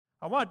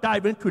I want to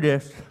dive into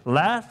this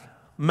last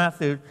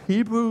message,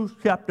 Hebrews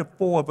chapter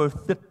 4, verse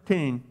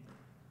 16.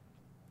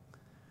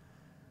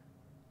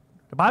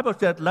 The Bible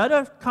says, let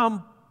us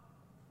come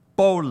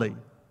boldly.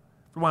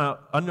 I want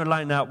to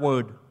underline that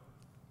word,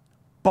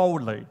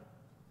 boldly.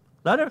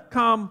 Let us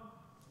come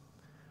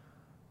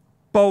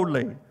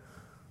boldly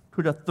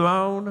to the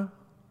throne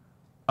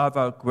of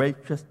our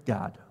gracious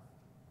God.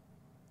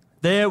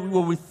 There we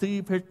will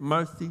receive His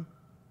mercy,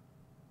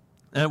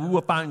 and we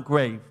will find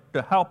grace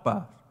to help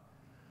us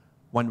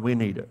when we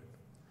need it.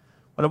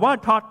 What I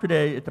want to talk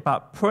today is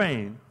about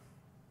praying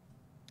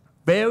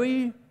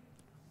very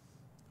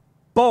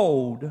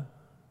bold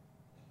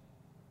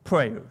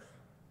prayers.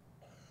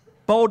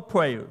 Bold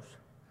prayers.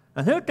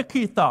 And here's the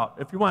key thought,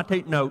 if you want to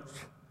take notes.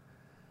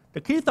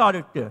 The key thought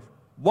is this: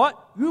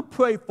 what you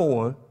pray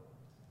for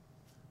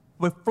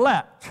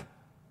reflects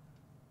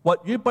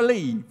what you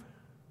believe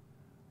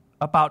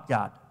about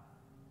God.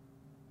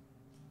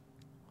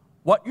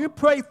 What you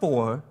pray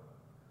for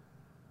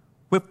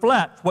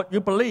reflects what you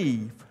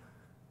believe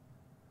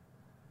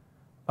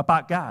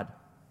about God.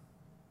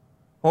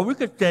 Or we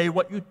could say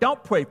what you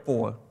don't pray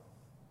for.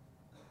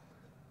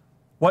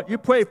 What you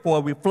pray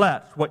for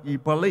reflects what you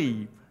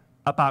believe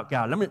about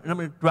God. Let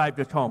me drive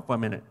this home for a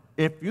minute.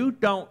 If you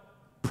don't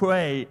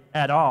pray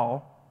at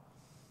all,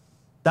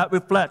 that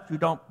reflects you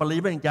don't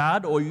believe in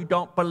God, or you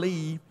don't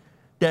believe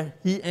that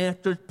He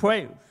answers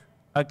prayers.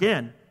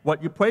 Again,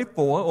 what you pray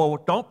for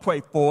or don't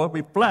pray for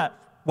reflects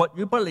what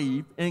you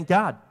believe in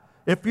God.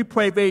 If you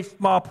pray very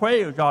small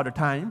prayers all the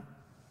time,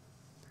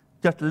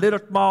 just little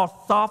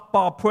small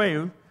softball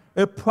prayers,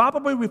 it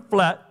probably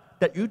reflects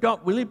that you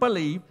don't really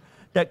believe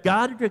that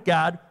God is a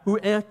God who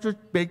answers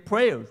big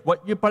prayers.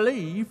 What you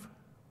believe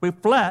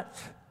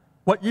reflects,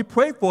 what you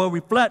pray for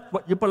reflects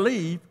what you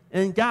believe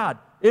in God.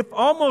 If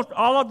almost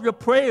all of your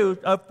prayers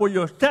are for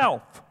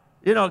yourself,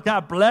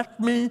 God bless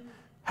me,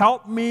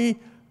 help me,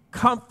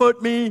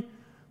 comfort me,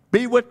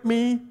 be with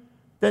me,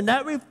 then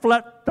that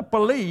reflects the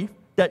belief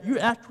that you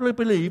actually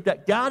believe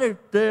that God is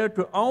there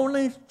to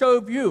only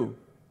serve you.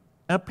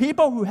 And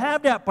people who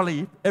have that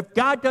belief, if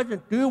God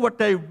doesn't do what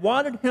they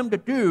wanted Him to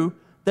do,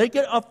 they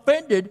get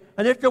offended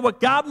and they say, well,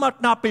 God must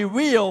not be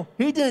real.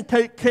 He didn't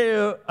take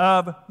care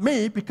of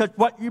me, because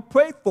what you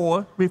pray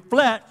for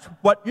reflects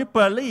what you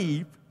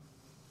believe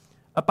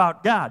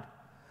about God.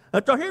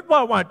 And so here's what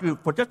I want to do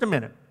for just a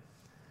minute.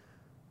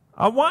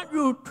 I want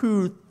you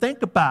to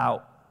think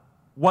about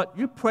what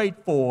you prayed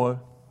for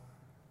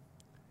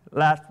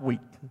last week.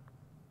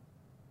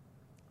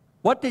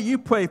 What did you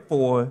pray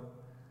for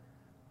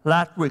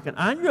last week? And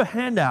on your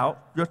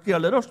handout, you'll see a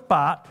little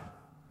spot,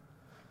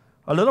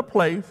 a little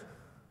place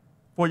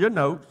for your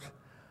notes.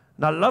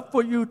 And I'd love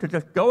for you to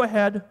just go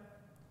ahead,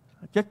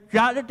 just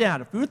jot it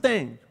down, a few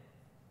things.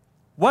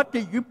 What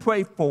did you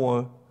pray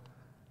for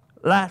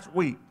last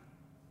week?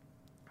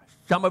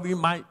 Some of you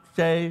might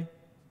say,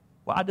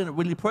 well, I didn't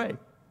really pray.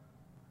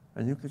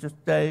 And you could just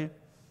say,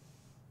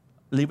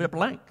 leave it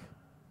blank.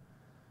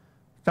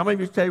 Some of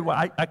you say,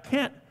 well, I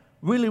can't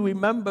really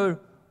remember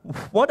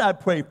what I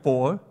prayed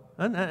for.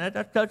 And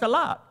that says a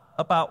lot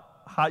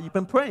about how you've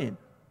been praying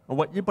and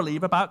what you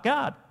believe about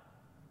God.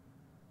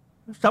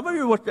 Some of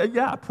you will say,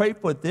 yeah, I prayed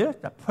for this,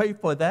 I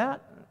prayed for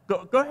that.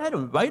 Go ahead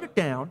and write it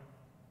down.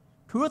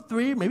 2 or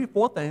 3, maybe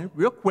 4 things,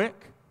 real quick.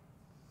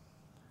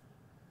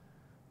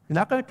 You're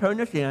not going to turn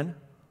this in.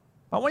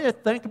 I want you to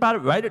think about it,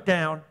 write it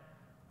down.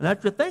 And as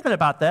you're thinking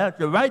about that, as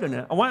you're writing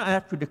it, I want to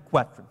ask you the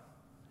question.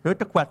 Here's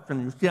the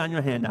question you see on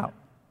your handout.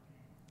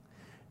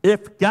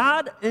 If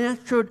God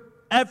answered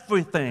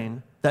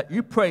everything that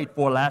you prayed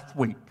for last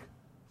week,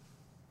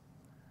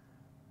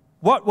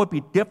 what would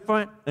be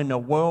different in the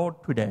world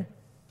today?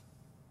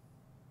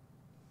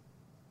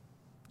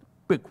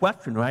 Big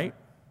question, right?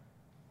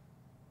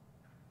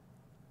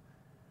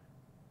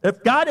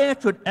 If God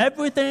answered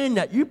everything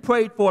that you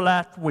prayed for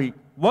last week,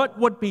 what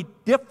would be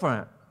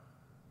different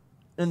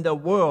in the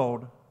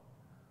world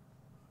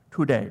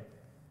today?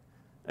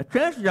 The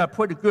chances are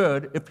pretty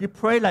good if you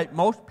pray like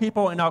most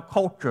people in our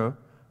culture.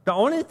 The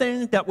only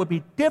thing that would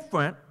be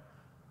different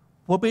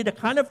will be the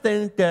kind of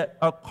things that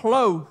are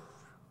close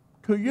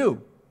to you.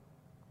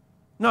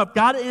 Now, if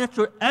God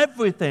answered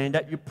everything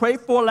that you prayed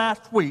for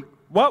last week,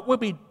 what would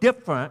be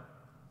different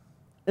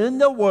in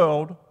the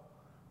world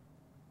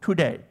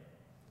today?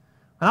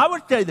 And I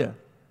would say this: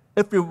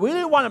 if you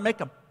really want to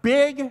make a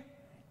big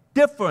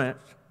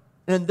difference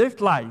in this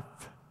life,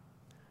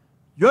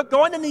 you're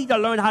going to need to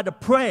learn how to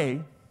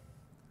pray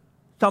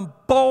some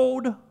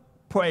bold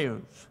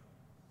prayers.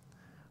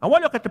 I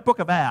want to look at the book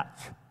of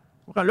Acts.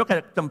 We're going to look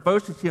at some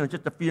verses here in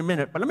just a few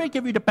minutes, but let me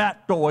give you the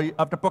backstory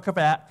of the book of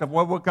Acts, of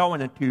where we're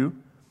going into.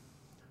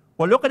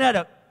 We're looking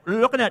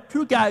at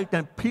 2 guys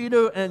named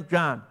Peter and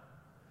John.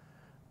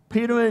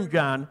 Peter and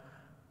John,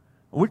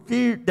 we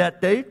see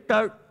that they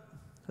start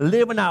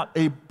living out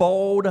a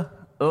bold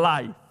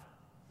life.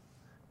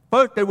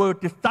 First, they were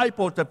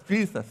disciples of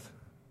Jesus.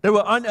 They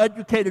were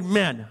uneducated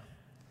men.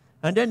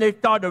 And then they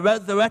saw the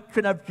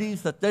resurrection of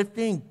Jesus. They've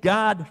seen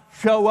God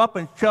show up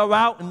and show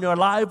out in their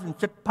lives in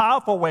such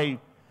powerful ways.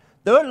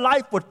 Their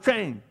life was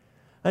changed.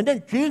 And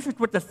then Jesus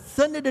was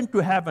ascended into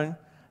heaven.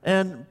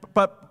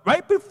 But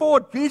right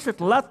before Jesus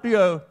left the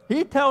earth,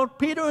 he tells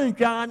Peter and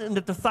John and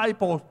the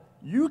disciples,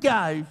 you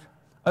guys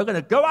are going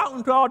to go out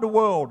into all the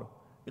world.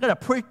 You're going to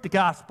preach the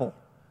gospel.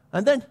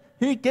 And then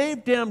he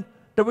gave them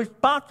the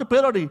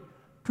responsibility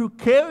to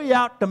carry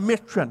out the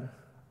mission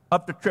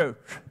of the church.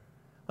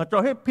 And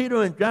so here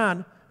Peter and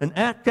John in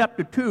Acts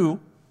chapter 2,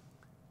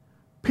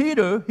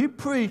 Peter, he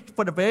preached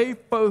for the very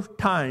first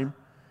time,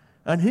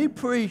 and he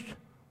preached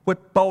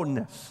with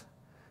boldness.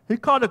 He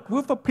called a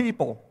group of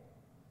people.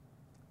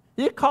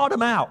 He called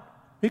them out.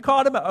 He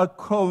called them a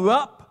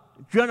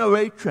corrupt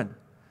generation.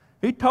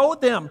 He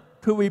told them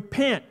to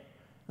repent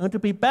and to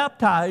be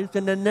baptized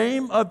in the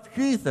name of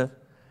Jesus.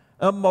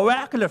 And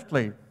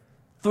miraculously,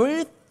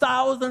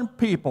 3,000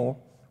 people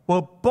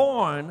were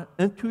born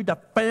into the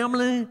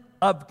family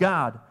of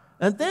God.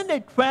 And then they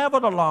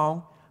traveled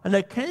along, and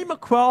they came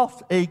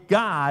across a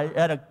guy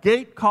at a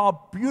gate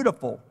called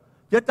Beautiful,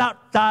 just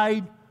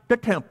outside the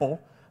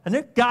temple. And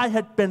this guy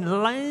had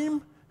been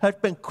lame, has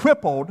been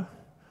crippled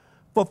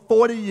for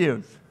 40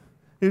 years.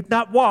 He's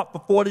not walked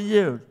for 40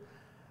 years.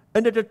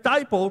 And the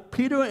disciples,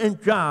 Peter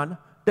and John,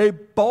 they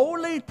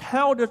boldly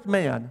tell this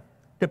man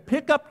to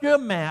pick up your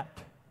mat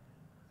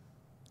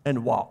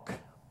and walk.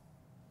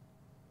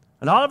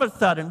 And all of a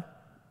sudden,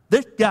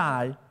 this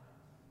guy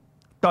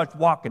starts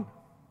walking.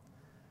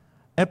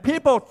 And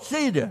people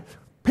see this.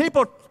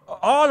 People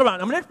all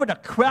around. I mean, this was a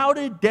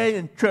crowded day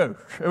in church.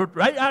 It was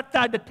right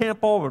outside the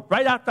temple. It was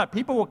right outside.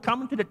 People were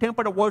coming to the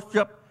temple to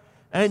worship.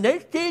 And they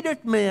see this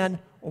man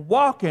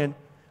walking,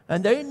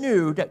 and they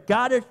knew that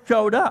God had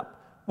showed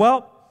up.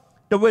 Well,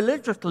 the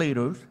religious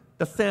leaders,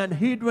 the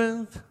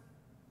Sanhedrins,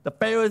 the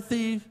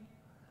Pharisees,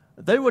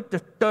 they were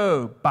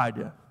disturbed by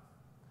this.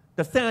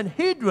 The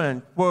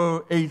Sanhedrins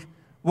were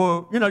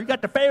you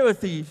got the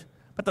Pharisees,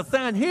 but the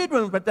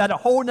Sanhedrins were at a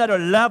whole other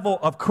level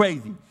of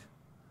crazy.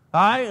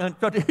 All right? And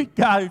so these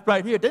guys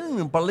right here, they didn't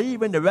even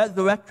believe in the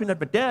resurrection of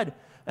the dead.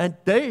 And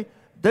they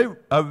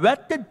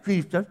arrested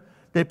Jesus.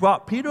 They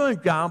brought Peter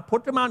and John,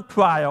 put them on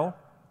trial,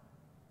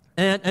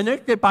 and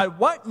they said, by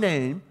what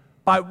name,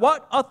 by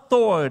what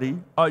authority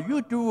are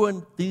you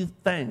doing these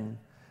things?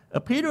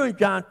 And Peter and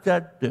John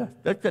said this.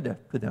 They said this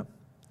to them.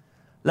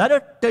 Let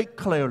us state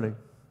clearly,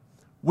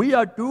 we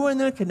are doing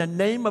this in the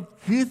name of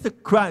Jesus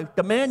Christ,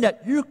 the man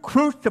that you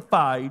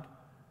crucified,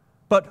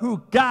 but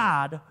who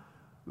God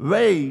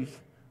raised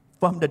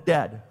from the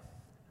dead.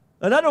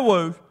 In other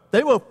words,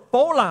 they were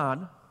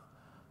full-on,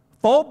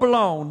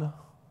 full-blown,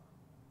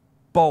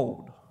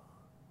 bold.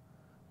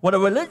 Well, the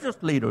religious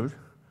leaders,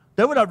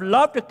 they would have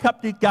loved to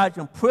keep these guys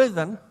in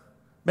prison,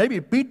 maybe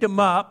beat them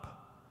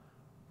up,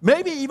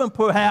 maybe even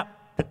perhaps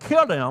to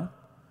kill them,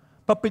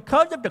 but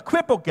because of the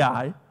crippled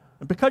guy,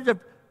 and because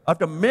of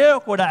the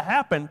miracle that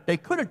happened, they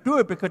couldn't do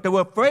it because they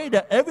were afraid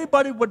that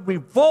everybody would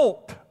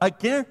revolt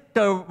against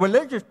the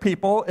religious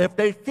people if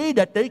they see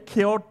that they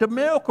killed the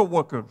miracle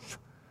workers.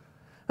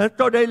 And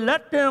so they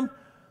let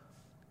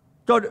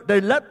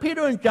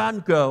Peter and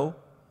John go.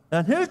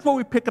 And here's where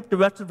we pick up the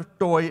rest of the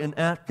story in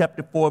Acts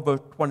chapter 4,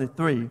 verse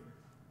 23.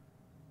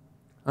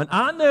 And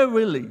on their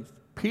release,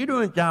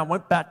 Peter and John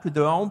went back to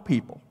their own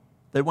people.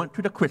 They went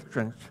to the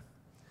Christians.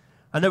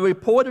 And they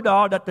reported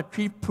all that the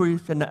chief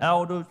priests and the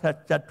elders had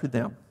said to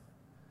them.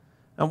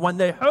 And when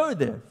they all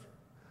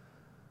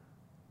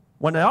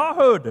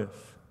heard this,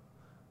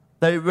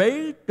 they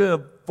raised their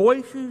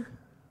voices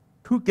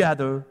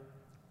together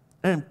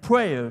in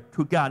prayer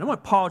to God. I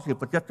want to pause here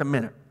for just a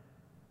minute,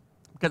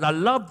 because I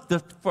love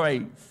this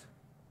phrase.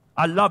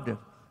 I love it.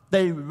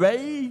 They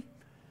raised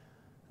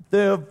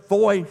their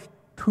voice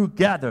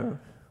together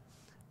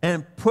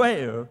in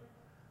prayer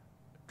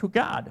to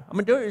God. I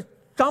mean, there is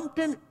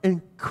something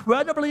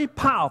incredibly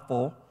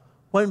powerful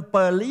when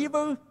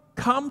believers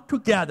come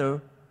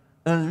together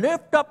and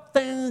lift up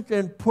things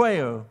in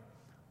prayer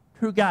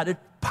to God. It's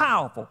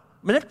powerful.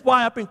 I mean, that's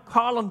why I've been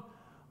calling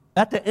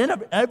at the end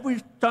of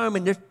every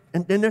sermon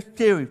in this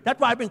series. That's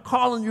why I've been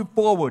calling you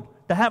forward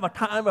to have a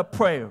time of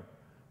prayer,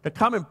 to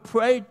come and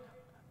pray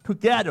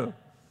together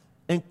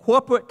in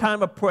corporate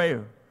time of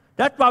prayer.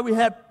 That's why we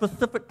have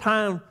specific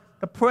time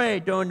to pray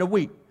during the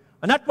week.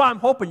 And that's why I'm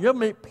hoping you'll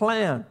make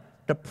plans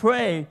to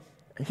pray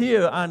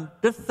here on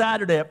this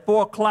Saturday at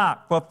 4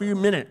 o'clock for a few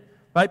minutes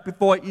right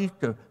before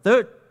Easter.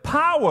 There's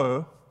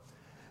power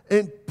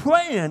in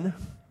praying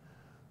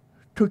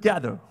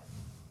together.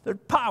 There's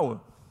power.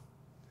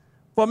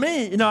 For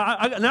me,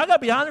 I got to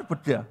be honest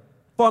with you.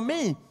 For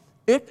me,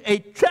 it's a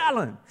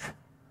challenge.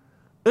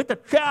 It's a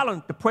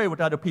challenge to pray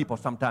with other people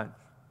sometimes.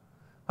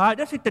 All right,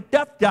 this is the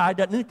deaf guy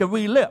that needs to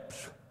read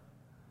lips.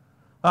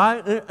 All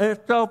right, and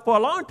so for a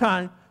long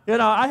time,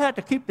 I had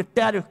to keep the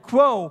status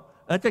quo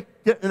and just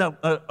get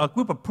a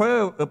group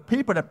of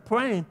people that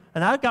praying,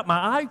 and I got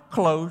my eyes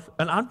closed,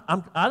 and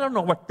I don't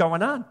know what's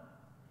going on.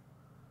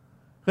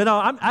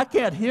 I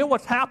can't hear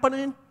what's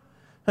happening,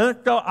 and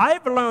so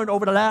I've learned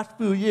over the last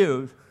few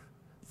years,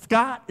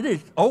 Scott, it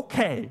is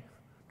okay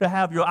to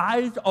have your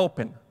eyes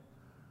open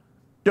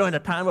during a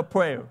time of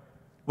prayer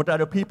with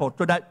other people,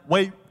 so that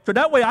way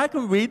I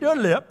can read their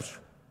lips,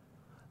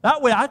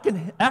 That way I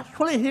can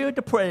actually hear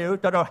the prayers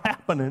that are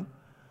happening.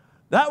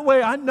 That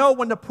way I know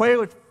when the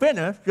prayer is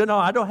finished,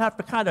 I don't have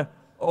to kind of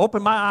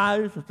open my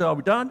eyes and say, are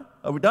we done?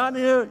 Are we done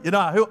here?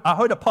 I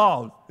heard a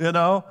pause,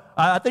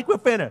 I think we're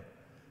finished.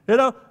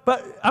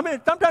 But,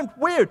 sometimes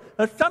weird.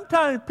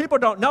 Sometimes people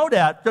don't know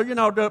that. So,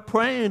 they're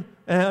praying,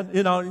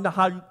 and,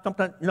 how you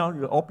sometimes, you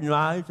open your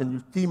eyes and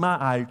you see my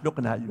eyes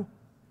looking at you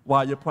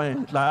while you're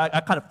praying. It's like,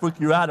 I kind of freak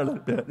you out a little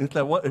bit. It's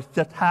like, what is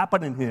just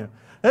happening here?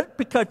 It's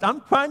because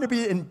I'm trying to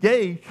be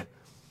engaged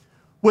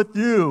with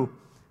you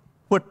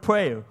with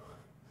prayer.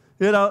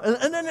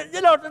 And then,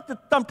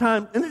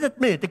 sometimes, and it's just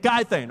me, the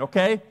guy thing,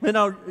 okay? And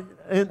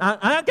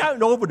I've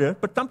gotten over this,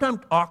 but sometimes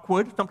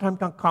awkward, sometimes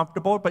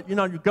uncomfortable, but, you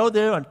go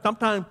there and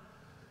sometimes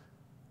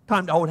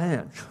time to hold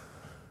hands.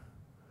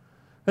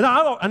 And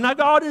I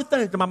got all these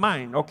things in my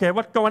mind, okay,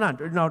 what's going on?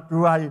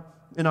 Do I,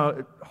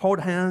 hold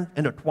hands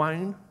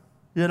intertwined?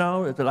 Is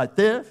it like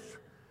this?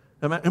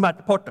 Am I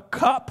supposed to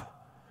cup?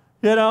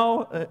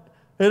 So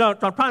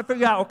I'm trying to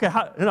figure out, okay,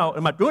 how,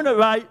 am I doing it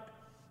right?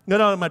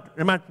 I'm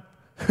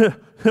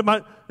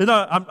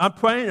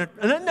praying,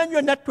 and then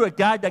you're next to a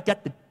guy that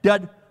got the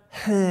dead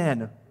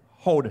hand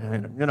holding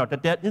hand, like a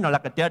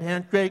dead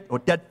handshake or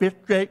dead fist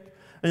shake.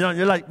 And,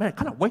 you're like, man,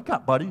 kind of wake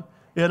up, buddy.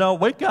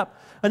 Wake up.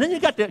 And then you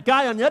got the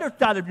guy on the other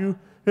side of you,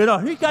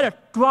 he got a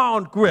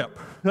strong grip.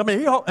 And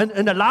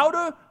the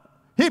louder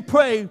he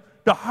prays,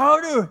 the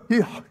harder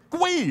he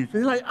squeezes.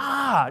 And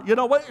you're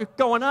like, what is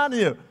going on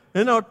here?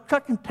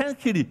 Such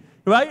intensity,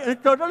 right? And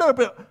so it's a little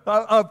bit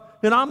of,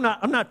 I'm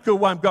not sure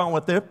where I'm going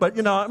with this, but,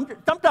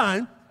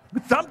 sometimes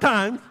it's a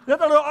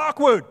little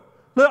awkward.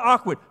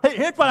 Hey,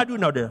 here's what I do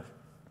know this.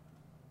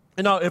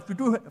 If you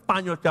do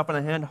find yourself in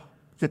a hand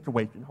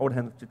situation, hold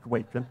hand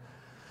situation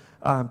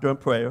during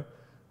prayer,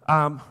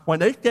 when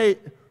the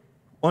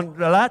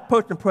last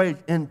person prays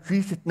in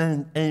Jesus'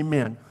 name,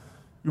 amen,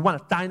 you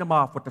want to sign them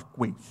off with a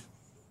squeeze.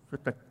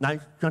 Just a nice,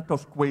 gentle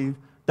squeeze.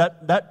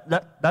 That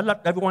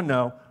lets everyone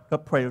know the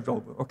prayer's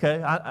over,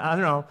 okay? I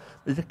don't know.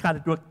 We just kind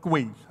of do a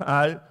squeeze, all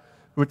right?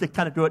 We just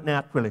kind of do it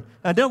naturally.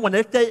 And then when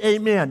they say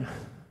amen,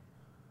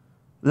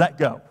 let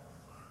go.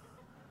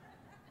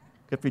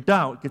 If you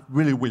don't, it gets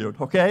really weird,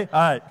 okay?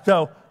 All right,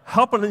 so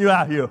helping you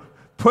out here.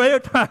 Prayer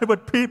time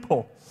with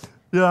people.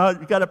 You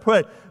got to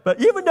pray. But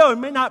even though it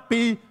may not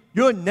be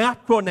your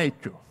natural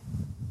nature,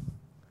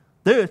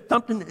 there is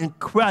something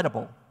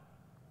incredible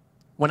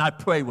when I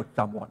pray with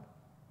someone.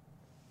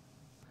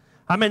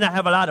 I may not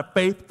have a lot of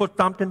faith for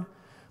something,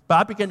 but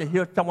I begin to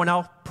hear someone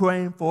else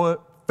praying for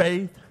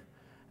faith,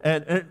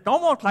 and it's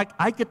almost like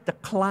I get to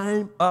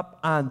climb up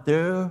on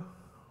their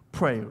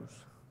prayers.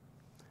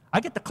 I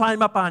get to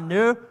climb up on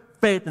their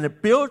faith, and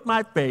it builds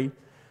my faith,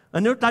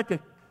 and there's like an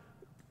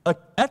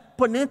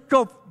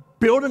exponential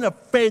building of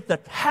faith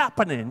that's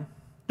happening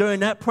during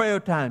that prayer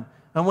time.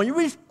 And when you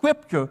read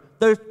Scripture,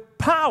 there's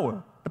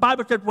power. The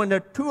Bible says when there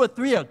are 2 or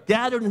 3 are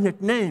gathered in His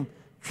name,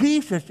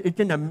 Jesus is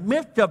in the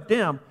midst of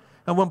them.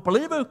 And when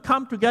believers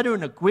come together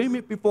in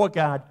agreement before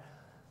God,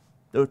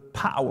 there's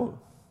power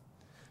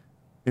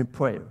in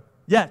prayer.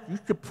 Yes, you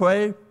should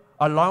pray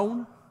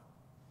alone.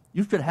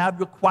 You should have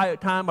your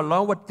quiet time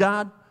alone with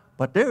God.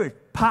 But there is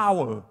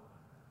power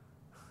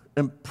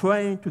in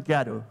praying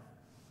together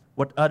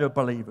with other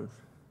believers.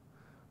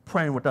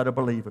 Praying with other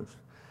believers.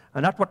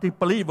 And that's what these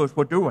believers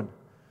were doing.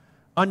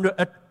 Under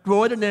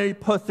extraordinary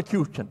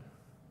persecution,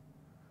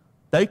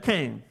 they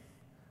came.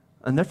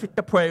 And this is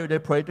the prayer they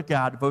prayed to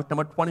God. Verse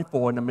number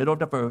 24, in the middle of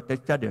the verse, they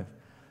said this.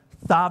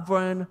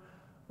 Sovereign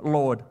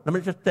Lord. Let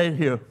me just say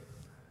here.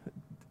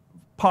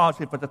 Pause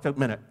here for just a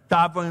minute.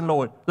 Sovereign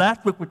Lord.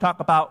 Last week we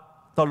talked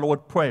about the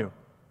Lord's Prayer.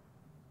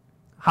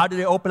 How did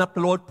they open up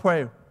the Lord's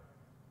Prayer?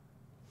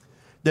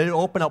 They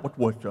open up with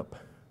worship.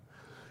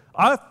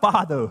 Our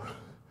Father,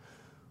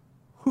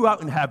 who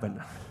art in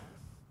heaven,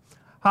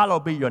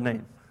 hallowed be your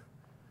name.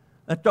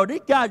 And so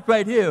these guys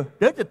right here,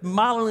 they're just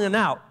modeling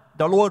out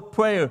the Lord's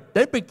Prayer.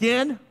 They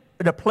begin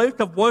in a place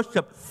of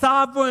worship,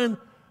 sovereign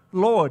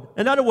Lord.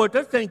 In other words,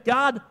 they're saying,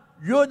 God,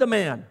 you're the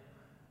man.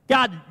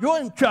 God, you're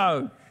in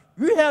charge.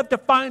 You have the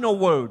final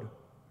word.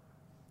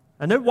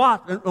 And then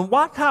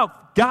watch how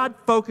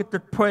God-focused the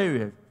prayer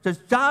is. It says,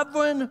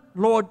 sovereign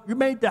Lord, you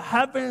made the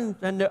heavens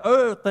and the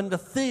earth and the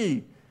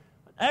sea,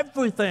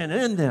 everything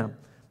in them.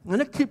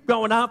 And it keeps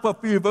going on for a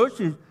few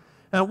verses.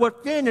 And we're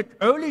seeing this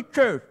early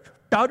church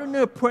starting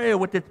their prayer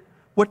with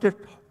this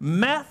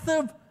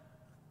massive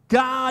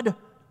God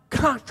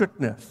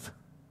consciousness.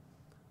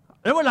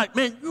 They were like,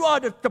 man, you are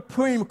the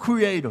supreme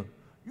creator.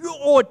 You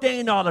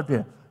ordained all of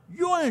this.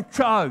 You're in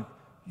charge.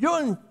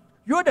 You're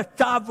the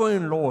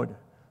sovereign Lord.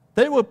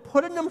 They were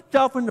putting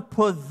themselves in the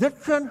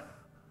position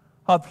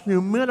of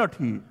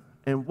humility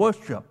and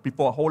worship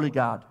before holy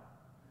God.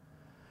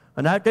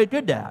 And as they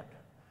did that,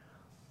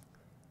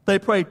 they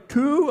prayed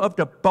 2 of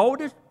the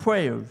boldest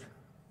prayers.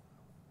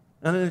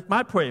 And it's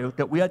my prayer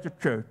that we as a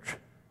church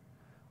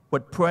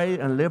would pray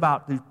and live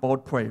out these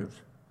bold prayers.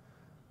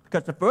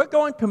 Because if we're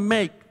going to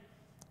make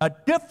a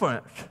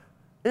difference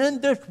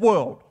in this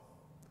world,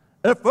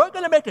 if we're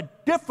going to make a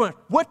difference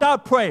with our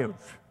prayers,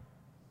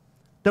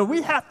 then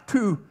we have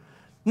to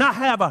not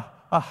have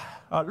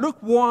a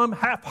lukewarm,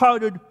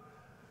 half-hearted,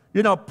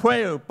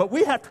 prayer, but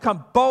we have to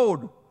come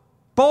bold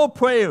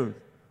prayers,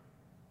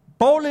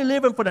 boldly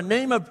living for the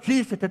name of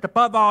Jesus that's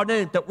above all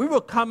names, that we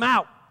will come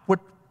out with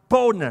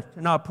boldness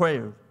in our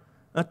prayers.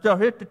 And so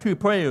here's the two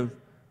prayers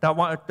that I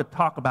want us to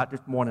talk about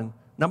this morning.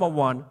 Number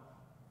one,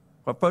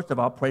 well, first of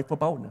all, pray for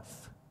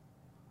boldness.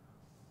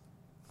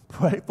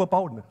 Pray for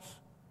boldness.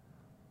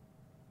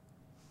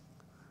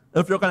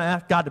 If you're going to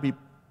ask God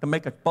to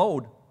make us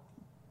bold,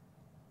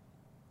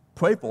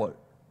 pray for it.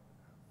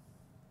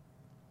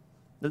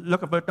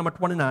 Look at verse number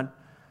 29.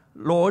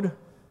 Lord,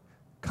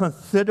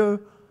 consider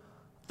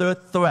their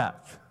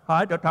threats. All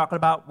right, they're talking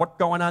about what's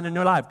going on in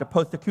their life, the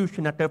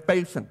persecution that they're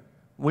facing.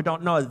 We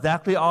don't know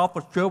exactly all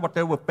for sure what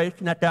they were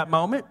facing at that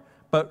moment,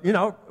 but,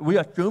 we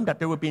assume that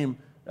they were being,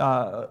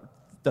 the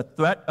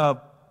threat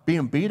of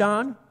being beat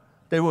on,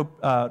 they were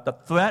the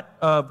threat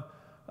of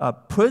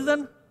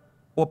prison,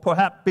 or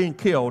perhaps being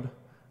killed.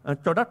 And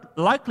so that's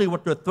likely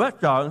what their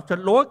threats are. And so,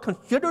 Lord,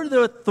 consider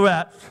their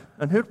threats,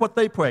 and here's what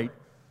they prayed,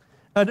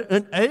 and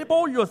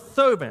enable your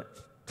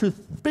servants to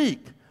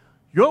speak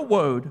your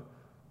word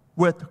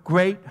with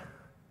great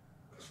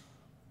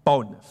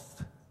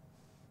boldness.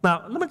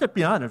 Now, let me just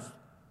be honest.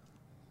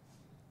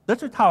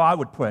 This is how I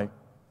would pray.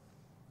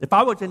 If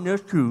I was in their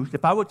shoes,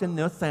 if I was in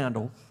their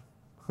sandals,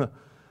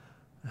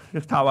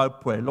 this is how I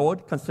would pray.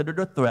 Lord, consider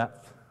the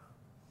threats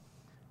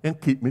and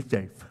keep me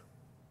safe.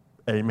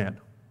 Amen.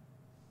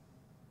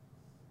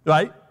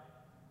 Right?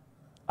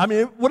 I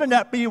mean, wouldn't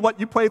that be what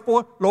you pray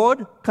for?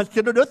 Lord,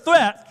 consider the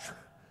threats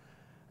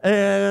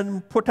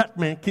and protect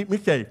me and keep me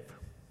safe.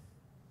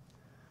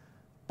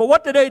 But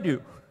what did they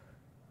do?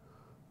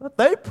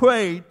 They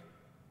prayed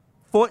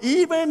for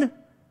even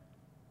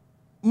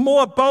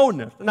more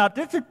boldness. Now,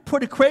 this is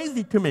pretty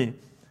crazy to me,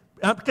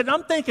 because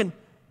I'm thinking,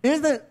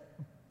 isn't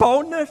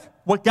boldness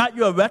what got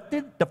you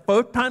arrested the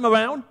first time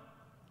around?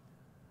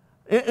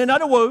 In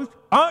other words,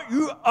 aren't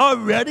you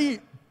already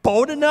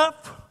bold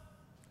enough?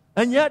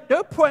 And yet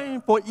they're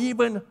praying for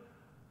even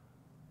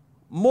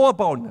more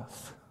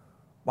boldness.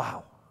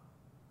 Wow.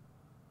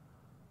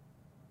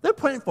 They're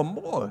praying for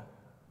more.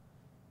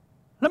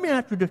 Let me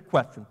ask you this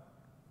question.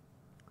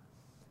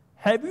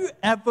 Have you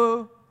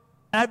ever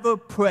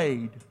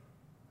prayed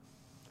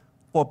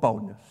for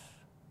boldness?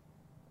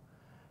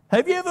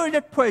 Have you ever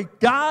just prayed,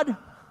 God,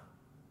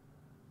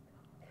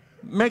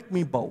 make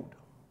me bold?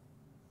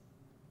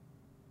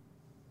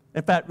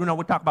 In fact, we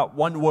talk about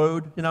one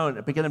word. At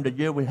the beginning of the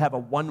year, we have a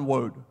one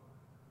word.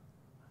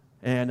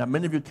 And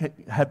many of you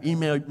have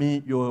emailed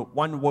me your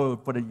one word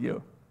for the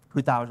year,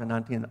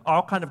 2019.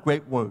 All kind of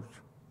great words.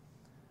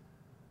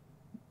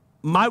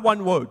 My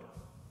one word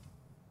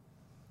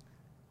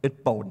is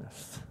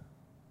boldness.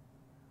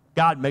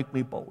 God, make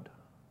me bold.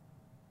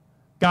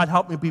 God,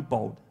 help me be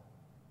bold.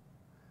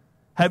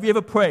 Have you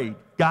ever prayed,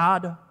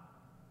 God,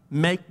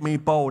 make me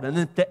bold? And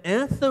if the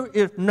answer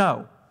is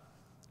no,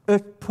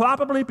 it's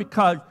probably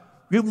because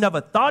you've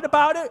never thought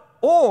about it,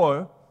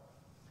 or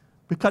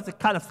because it's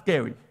kind of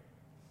scary.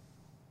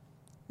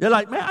 You're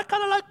like, man, I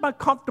kind of like my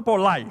comfortable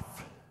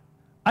life.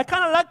 I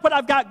kind of like what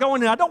I've got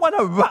going on. I don't want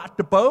to rock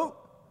the boat.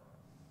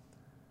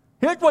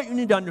 Here's what you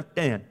need to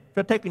understand.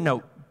 So take a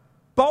note.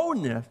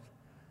 Boldness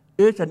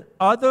is an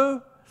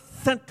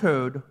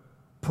other-centered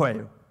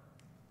prayer.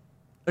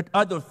 It's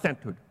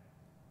other-centered.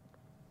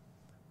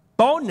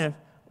 Boldness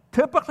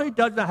typically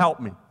doesn't help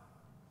me.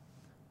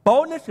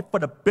 Boldness is for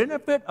the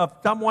benefit of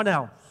someone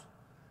else,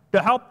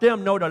 to help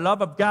them know the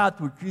love of God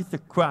through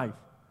Jesus Christ.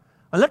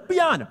 And let's be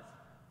honest,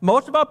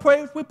 most of our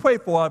prayers we pray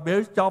for are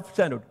very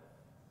self-centered.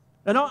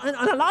 And a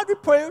lot of the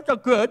prayers are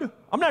good.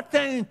 I'm not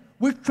saying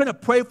we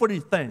shouldn't pray for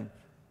these things.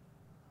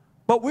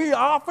 But we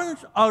often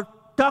are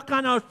stuck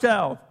on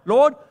ourselves.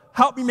 Lord,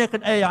 help me make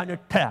an A on this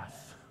test.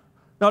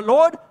 Now,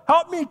 Lord,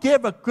 help me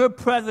give a good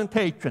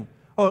presentation.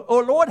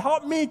 Or Lord,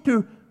 help me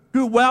to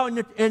do well in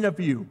this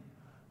interview.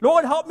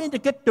 Lord, help me to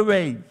get the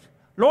raise.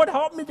 Lord,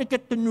 help me to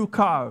get the new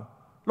car.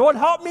 Lord,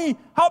 help me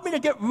to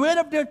get rid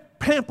of this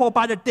pimple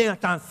by the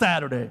dance on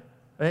Saturday.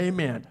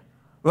 Amen.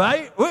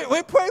 Right?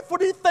 We pray for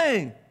these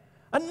things.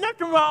 And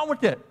nothing wrong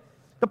with it,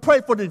 to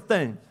pray for these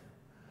things.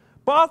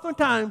 But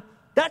oftentimes,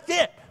 that's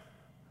it.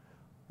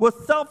 We're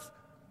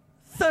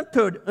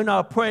self-centered in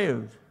our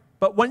prayers.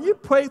 But when you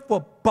pray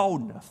for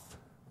boldness,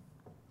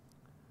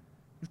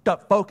 you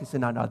start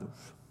focusing on others.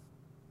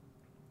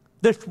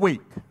 This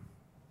week,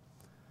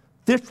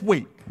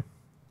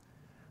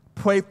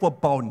 pray for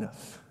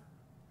boldness.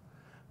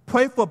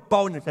 Pray for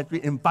boldness as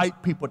we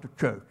invite people to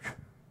church.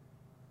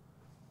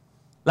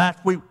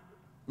 Last week,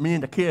 me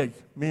and the kids,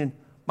 me and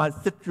my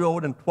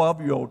 6-year-old and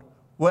 12-year-old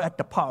were at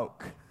the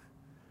park.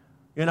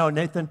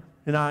 Nathan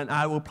and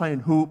I were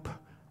playing hoop.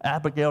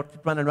 Abigail was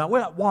running around. We're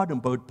at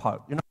Wardenburg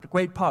Park, the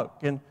great park.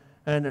 And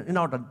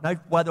the nice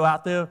weather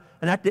out there.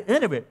 And at the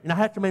end of it, I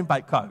had some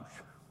invite cards.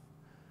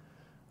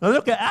 Now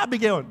look at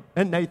Abigail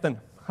and Nathan.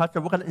 I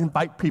said, we're going to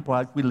invite people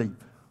as we leave.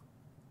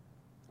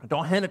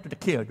 Don't hand it to the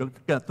kids. We're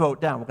just going to throw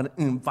it down. We're going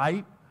to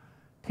invite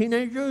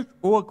teenagers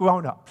or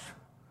grown-ups.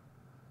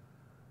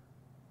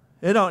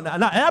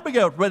 Now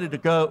Abigail's ready to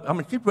go. I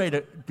mean, she's ready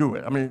to do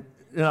it. I mean,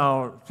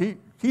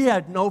 she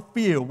had no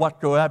fear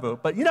whatsoever.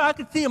 But, I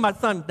could see my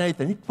son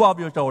Nathan. He's 12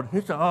 years old.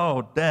 He said,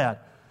 oh, Dad.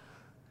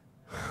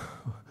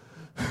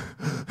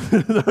 He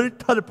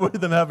started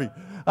breathing heavy.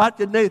 I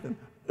said, Nathan,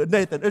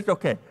 it's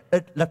okay.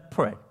 Let's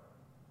pray.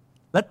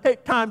 Let's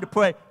take time to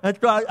pray. And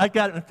so I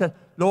got it and said,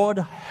 Lord,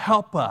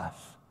 help us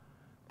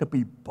to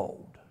be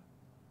bold.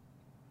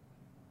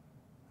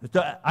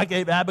 So I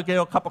gave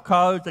Abigail a couple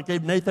cards. I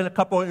gave Nathan a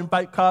couple of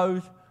invite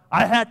cards.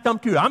 I had some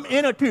too. I'm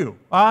in it too.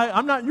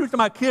 I'm not using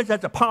my kids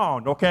as a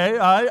pawn, okay?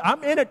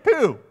 I'm in it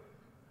too.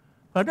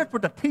 So this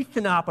was a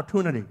teaching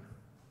opportunity.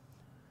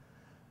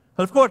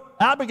 And of course,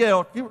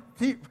 Abigail,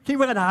 she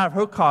ran out of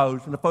her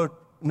cards in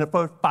the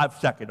first 5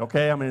 seconds,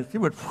 okay? I mean, she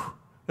was,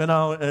 she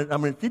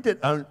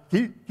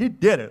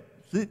did it.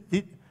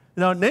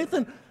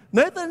 Nathan,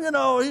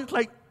 he's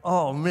like,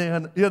 oh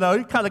man, he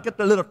kind of gets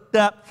the little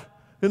steps.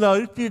 You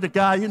see the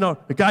guy,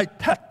 the guy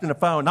texting the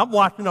phone. I'm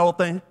watching the whole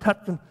thing,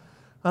 texting.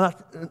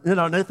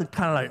 And Nathan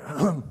kind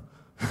of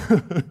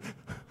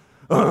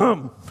like,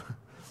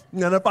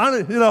 and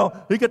finally,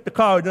 he gets the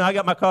cards, and I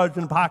got my cards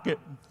in the pocket.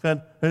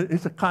 And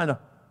he's kind of,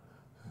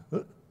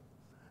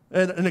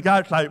 and the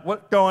guy's like,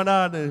 what's going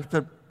on? And he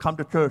said, come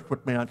to church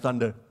with me on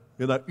Sunday.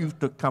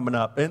 Easter coming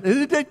up. And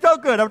he did so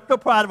good. I'm so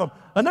proud of him.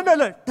 And then they're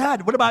like,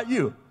 Dad, what about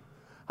you?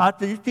 I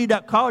said, you see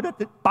that car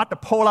that's about to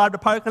pull out of the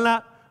parking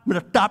lot? I'm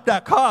going to stop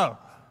that car.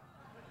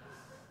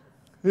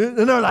 And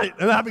they're like,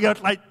 and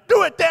Abigail's like,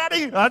 do it,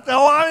 Daddy. I said,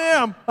 oh, I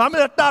am. I'm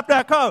going to stop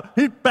that car.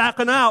 He's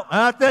backing out. And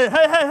I said,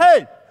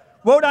 hey,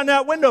 roll down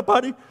that window,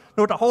 buddy.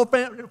 There was a whole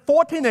family,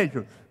 4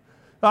 teenagers.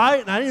 All right?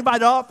 And I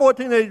invited all 4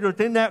 teenagers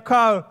in that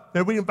car,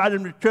 and we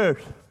invited them to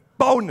church.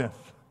 Boldness.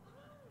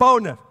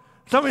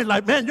 Somebody's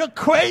like, man, you're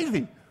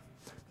crazy.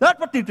 That's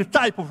what these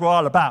disciples were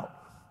all about.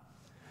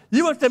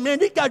 You would say, man,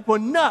 these guys were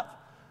nuts.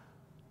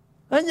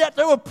 And yet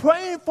they were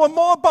praying for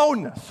more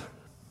boldness.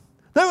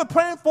 They were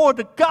praying for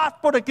the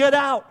gospel to get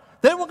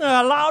out. They were going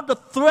to allow the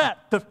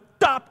threat to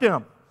stop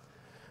them.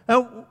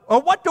 And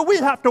what do we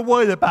have to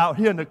worry about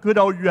here in the good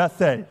old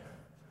USA?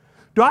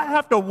 Do I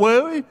have to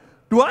worry?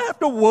 Do I have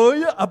to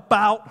worry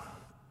about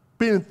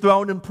being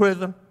thrown in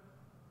prison?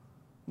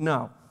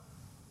 No.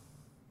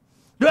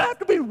 Do I have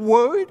to be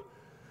worried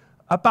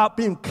about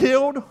being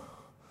killed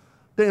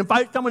to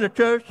invite someone to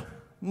church?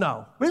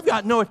 No. We've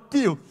got no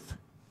excuse.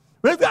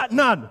 We've got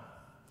none.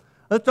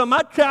 And so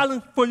my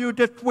challenge for you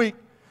this week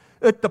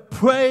is to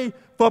pray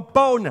for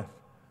boldness.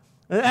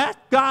 And ask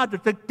God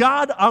to say,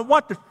 God, I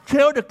want to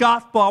share the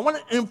gospel. I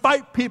want to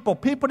invite people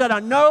that I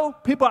know,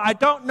 people I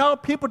don't know,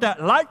 people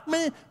that like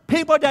me,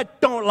 people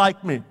that don't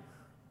like me.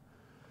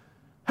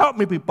 Help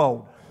me be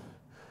bold.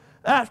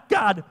 Ask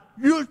God,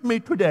 use me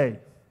today.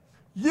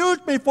 Use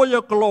me for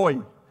your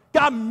glory.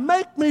 God,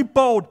 make me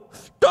bold.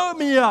 Stir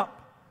me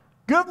up.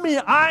 Give me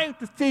eyes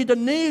to see the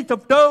needs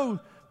of those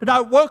that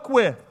I work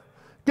with.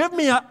 Give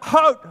me a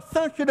heart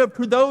sensitive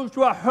to those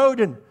who are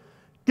hurting.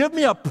 Give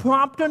me a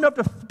prompting of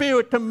the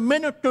Spirit to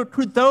minister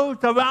to those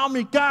around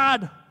me.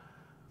 God,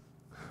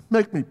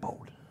 make me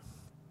bold.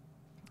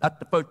 That's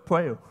the first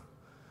prayer.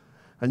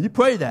 And you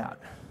pray that.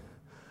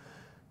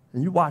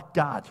 And you watch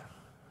God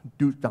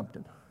do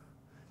something.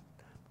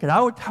 Because I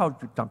will tell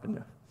you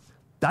something.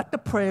 That's the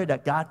prayer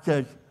that God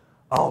says,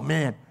 oh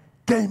man,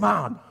 game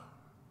on.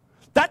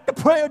 That's the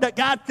prayer that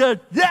God says,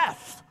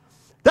 yes,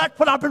 that's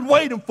what I've been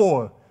waiting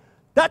for.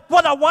 That's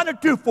what I want to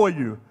do for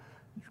you.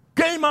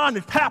 Game on,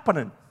 it's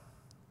happening.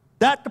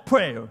 That's the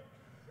prayer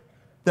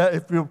that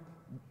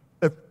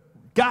if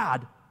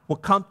God will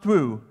come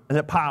through in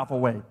a powerful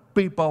way,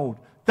 be bold.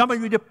 Some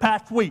of you this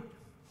past week,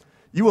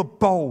 you were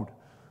bold.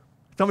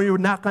 Some of you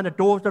knock on the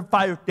doors of the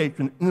fire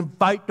station and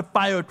invite the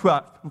fire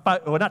trucks,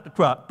 or not the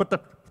truck, but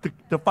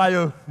the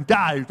fire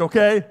guys,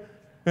 okay?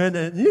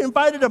 And you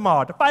invited them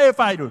all, the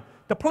firefighters,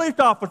 the police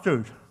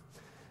officers.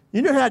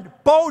 You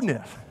had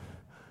boldness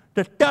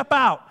to step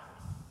out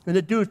and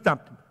to do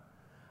something.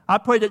 I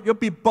pray that you'll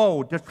be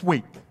bold this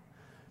week.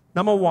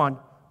 Number 1,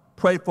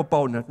 pray for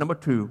boldness. Number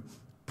 2,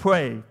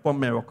 pray for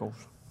miracles.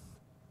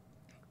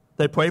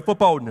 They pray for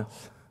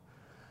boldness.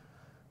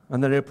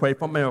 And then they pray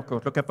for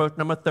miracles. Look at verse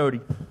number 30.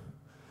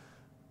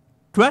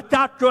 Stretch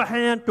out your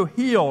hand to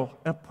heal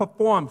and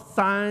perform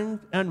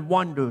signs and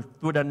wonders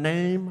through the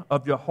name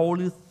of your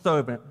holy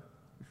servant,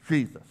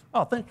 Jesus.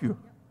 Oh, thank you.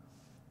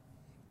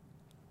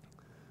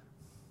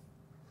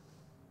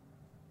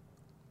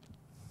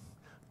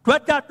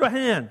 Stretch out your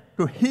hand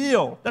to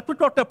heal. That's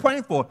what they're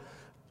praying for.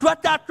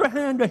 Stretch out your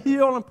hand to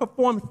heal and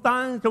perform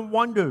signs and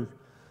wonders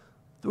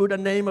through the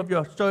name of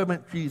your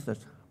servant Jesus.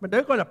 But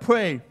they're going to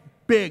pray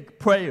big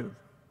prayers.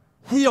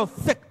 Heal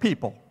sick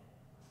people.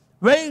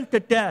 Raise the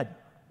dead.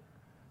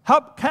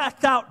 Help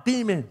cast out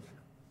demons.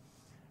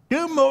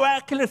 Do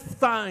miraculous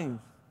signs.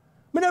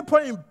 They're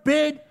praying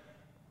big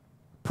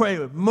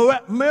prayers.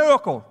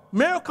 Miracles.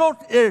 Miracles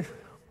is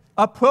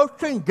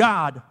approaching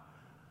God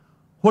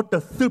with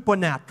the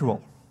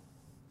supernatural.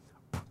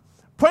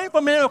 Praying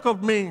for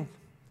miracles means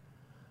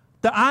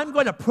that I'm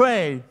going to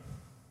pray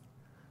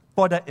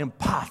for the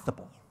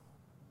impossible.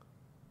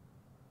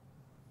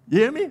 You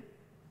hear me?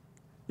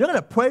 You're going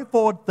to pray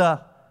for the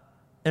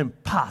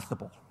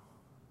impossible.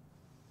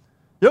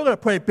 You're going to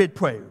pray big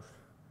prayers.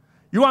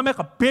 You want to make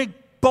a big,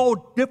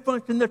 bold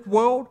difference in this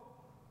world?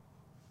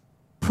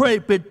 Pray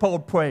big,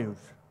 bold prayers.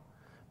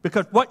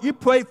 Because what you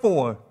pray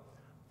for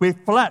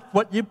reflects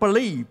what you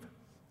believe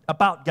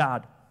about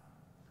God.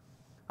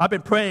 I've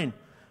been praying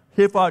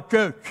here for our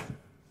church.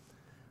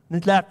 In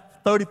these last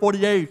 30, 40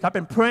 days, I've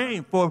been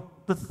praying for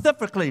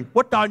specifically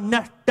what's our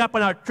next step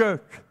in our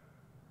church.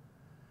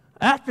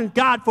 Asking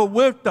God for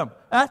wisdom.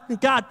 Asking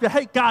God to,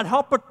 hey, God,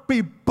 help us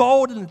be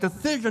bold in the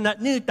decision that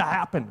needs to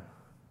happen.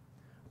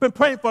 I've been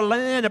praying for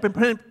land. I've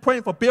been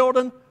praying for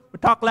building. We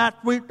talked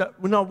last week that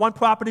one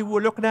property we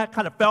were looking at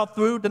kind of fell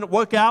through, didn't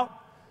work out.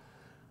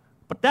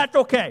 But that's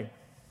okay.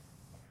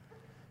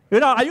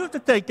 I used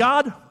to say,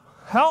 God,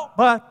 help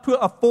us to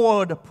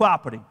afford the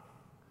property.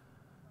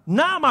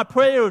 Now my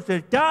prayer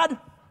is, God,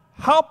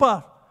 help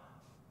us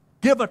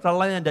give us the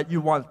land that you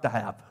want us to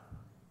have.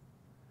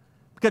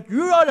 Because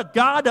you are the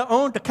God that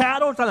owns the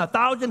cattle on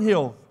 1,000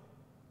 hills.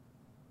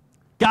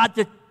 God,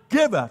 just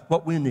give us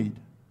what we need.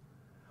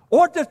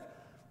 Or just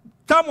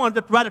someone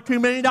just write a $2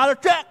 million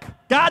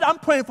check. God, I'm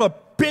praying for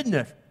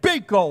business,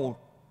 big goals,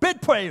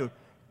 big prayers.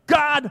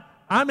 God,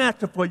 I'm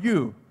asking for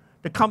you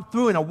to come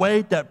through in a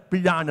way that's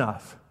beyond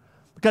us.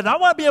 Because I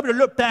want to be able to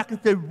look back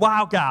and say,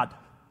 wow, God.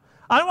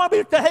 I don't want to be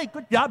able to say, hey,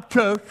 good job,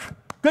 church.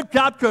 Good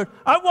job, church.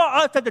 I want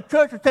us at the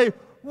church to say,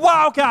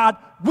 wow, God,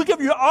 we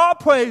give you all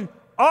praise,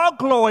 all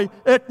glory.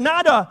 It's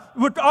not us,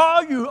 it's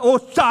all you, oh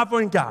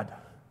sovereign God.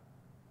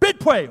 Big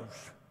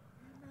prayers.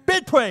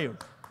 Big prayers.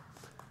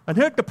 And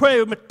here's the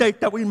prayer mistake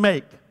that we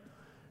make.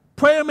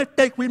 Prayer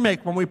mistake we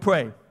make when we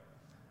pray.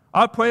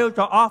 Our prayers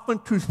are often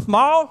too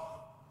small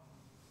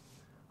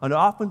and they're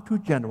often too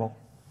general.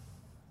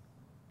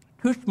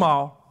 Too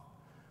small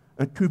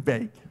and too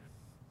vague.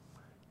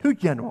 Too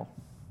general.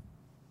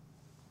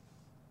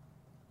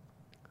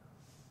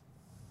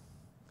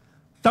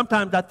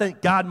 Sometimes I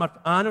think God must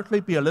honestly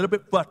be a little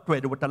bit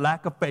frustrated with the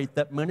lack of faith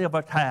that many of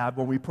us have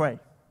when we pray.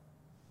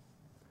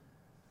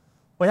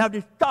 We have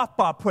these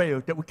softball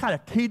prayers that we kind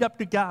of teed up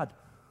to God.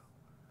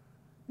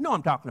 You know what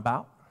I'm talking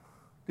about,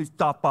 these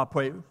softball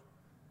prayers.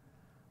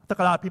 I think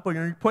a lot of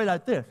people pray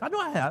like this. I know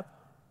I have.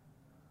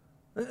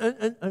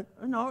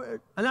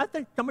 And I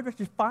think some of this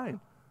is fine.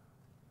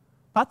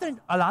 I think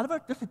a lot of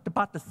us, this is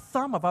about the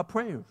sum of our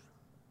prayers.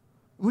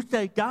 We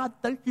say, God,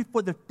 thank you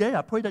for this day.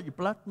 I pray that you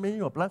bless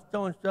me or bless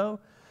so-and-so.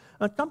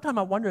 And sometimes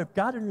I wonder if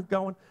God isn't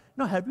going,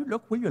 have you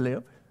looked where you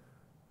live?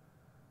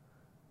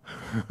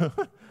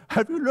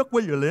 Have you looked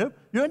where you live?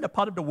 You're in the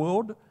part of the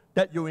world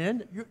that you're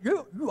in.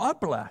 You are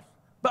blessed.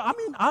 But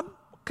I'm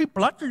keep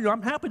blessing you.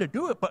 I'm happy to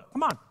do it. But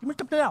come on, give me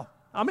something else.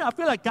 I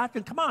feel like God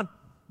said, come on,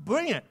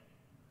 bring it.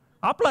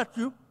 I'll bless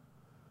you.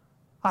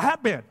 I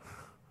have been.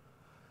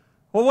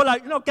 Or we're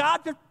like, God,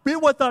 just be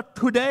with us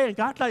today. And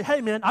God's like,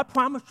 hey, man, I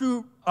promise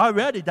you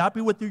already that I'll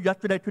be with you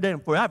yesterday, today,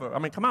 and forever.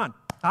 Come on.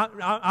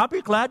 I'll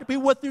be glad to be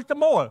with you some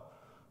more.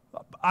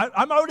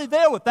 I'm already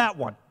there with that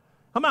one.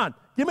 Come on.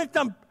 Give me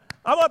some.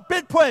 I want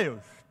big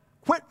prayers.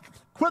 Quit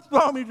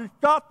throwing me these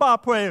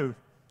softball prayers.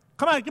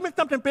 Come on, give me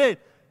something big.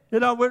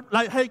 We're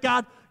like, hey,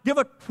 God, give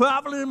us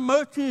traveling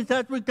mercies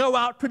as we go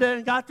out today.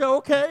 And God said,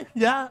 okay,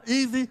 yeah,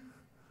 easy.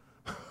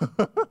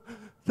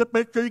 Just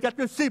make sure you got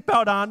your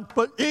seatbelt on,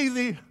 but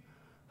easy.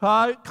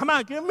 All right, come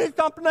on, give me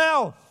something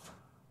else.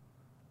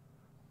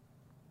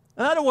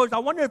 In other words, I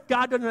wonder if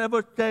God doesn't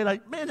ever say,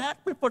 like, man, ask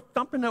me for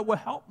something that will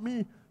help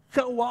me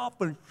show off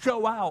and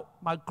show out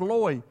my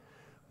glory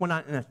when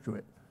I answer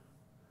it.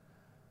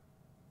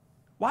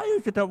 Why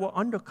is it that we're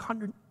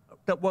undercutting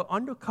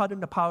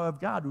the power of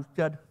God who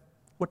said,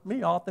 with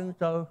me all things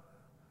are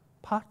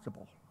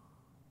possible?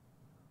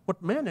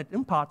 With men it's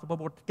impossible,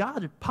 but with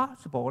God it's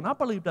possible. And I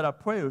believe that our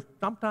prayers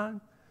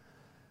sometimes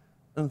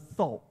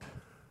insult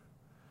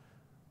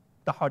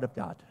the heart of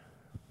God.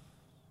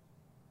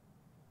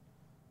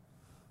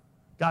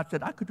 God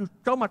said, I could do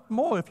so much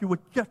more if you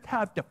would just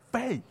have the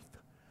faith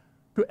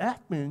to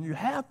ask me, and you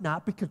have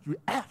not because you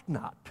ask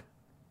not.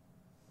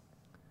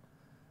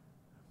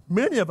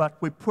 Many of us,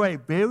 we pray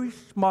very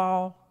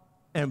small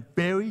and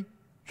very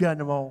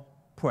general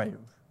prayers.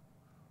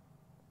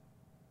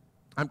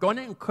 I'm going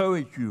to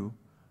encourage you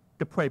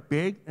to pray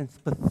big and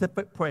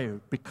specific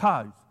prayers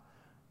because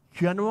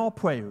general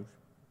prayers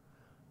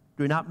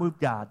do not move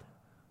God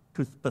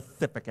to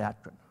specific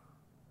action.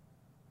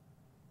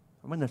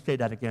 I'm going to say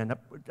that again.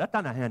 That's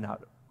on a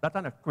handout. That's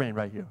on a screen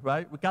right here,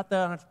 right? We got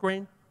that on a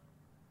screen?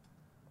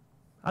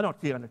 I don't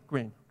see it on the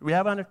screen. Do we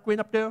have it on the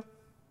screen up there?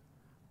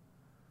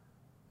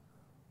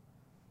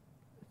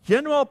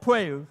 General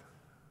prayers.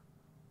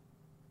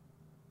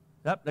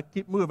 Yep, let's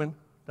keep moving.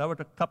 That was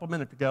a couple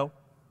minutes ago.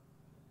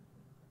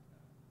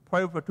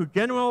 Prayers were too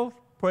general,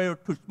 prayers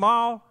too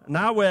small.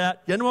 Now we're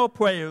at general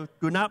prayers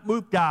do not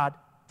move God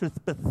to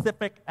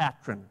specific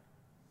action.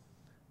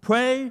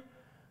 Pray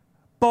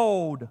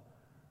bold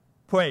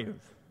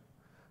prayers.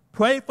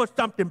 Pray for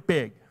something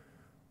big.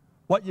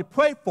 What you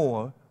pray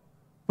for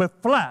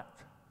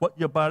reflects what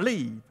you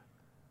believe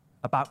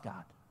about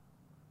God.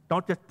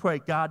 Don't just pray,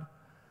 God,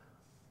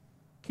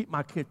 keep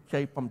my kids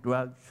safe from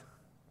drugs,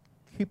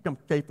 keep them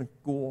safe in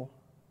school.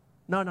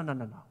 No.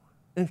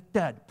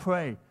 Instead,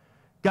 pray,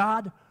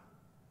 God,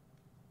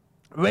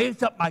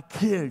 raise up my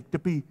kids to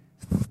be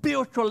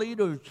spiritual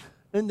leaders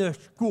in their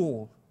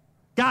school.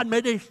 God,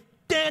 may they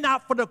stand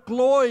out for the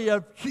glory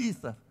of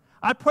Jesus.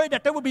 I pray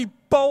that they will be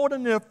bold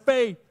in their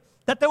faith,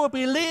 that they will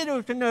be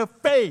leaders in their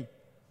faith.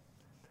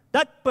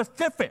 That's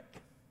specific.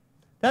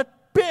 That's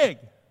big.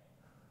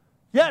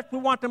 Yes, we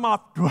want them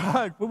off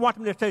drugs. We want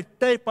them to stay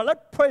safe, but let's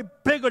pray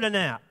bigger than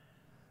that.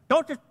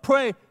 Don't just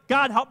pray,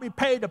 God, help me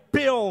pay the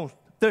bills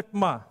this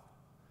month.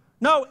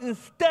 No,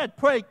 instead,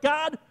 pray,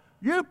 God,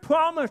 you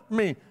promised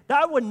me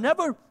that I would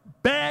never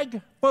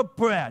beg for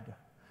bread,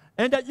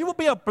 and that you will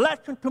be a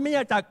blessing to me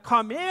as I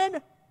come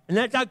in and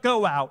as I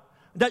go out,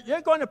 that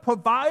you're going to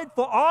provide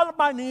for all of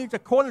my needs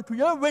according to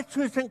your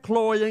riches and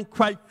glory in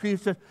Christ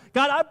Jesus.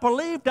 God, I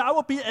believe that I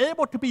will be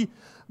able to be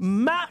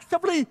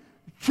massively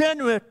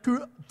generous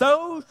to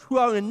those who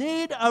are in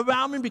need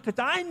around me, because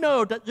I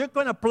know that you're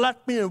going to bless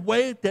me in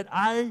ways that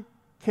I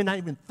cannot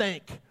even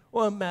think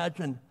or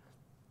imagine.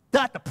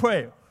 That's a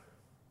prayer.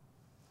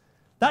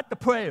 That's the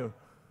prayer.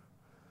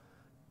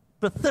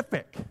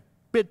 Specific,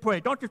 big prayer.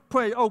 Don't just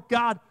pray, oh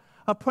God,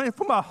 I'm praying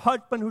for my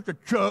husband who's a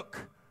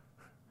jerk.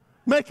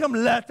 Make him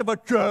less of a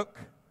jerk.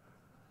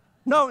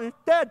 No,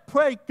 instead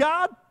pray,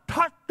 God,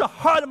 touch the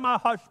heart of my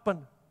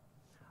husband.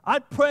 I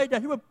pray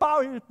that he would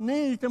bow his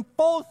knees in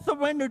full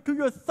surrender to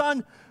your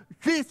Son,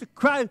 Jesus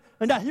Christ,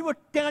 and that he would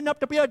stand up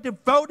to be a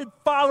devoted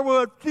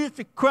follower of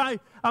Jesus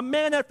Christ, a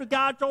man after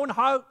God's own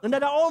heart, and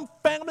that our own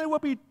family will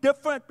be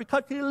different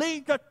because he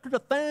leads us to the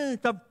things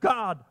of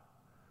God.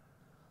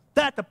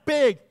 That's a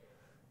big,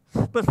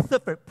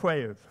 specific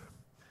prayers.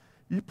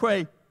 You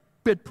pray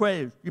big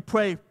prayers. You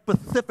pray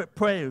specific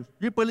prayers.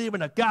 You believe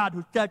in a God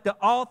who said that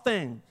all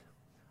things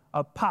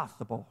are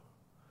possible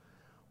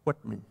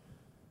with me.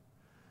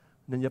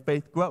 And then your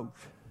faith grows.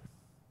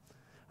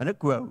 And it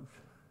grows.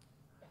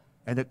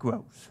 And it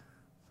grows.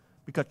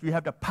 Because you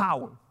have the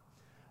power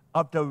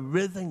of the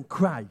risen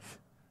Christ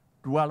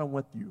dwelling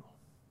with you.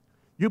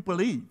 You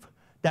believe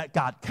that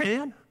God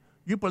can.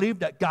 You believe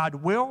that God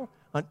will.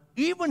 And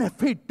even if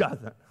he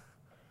doesn't,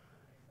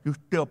 you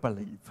still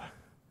believe.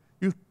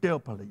 You still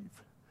believe.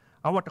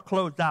 I want to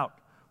close out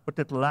with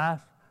this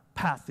last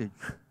passage.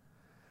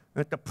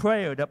 It's the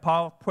prayer that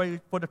Paul prays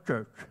for the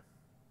church.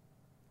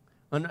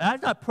 And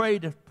as I pray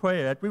this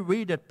prayer, as we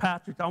read this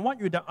passage, I want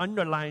you to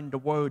underline the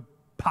word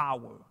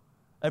power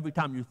every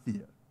time you see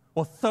it,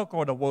 or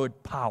circle the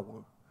word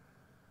power.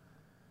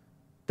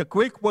 The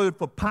Greek word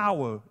for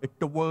power is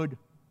the word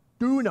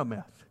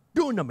dunamis.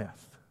 Dunamis.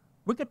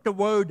 We get the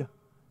word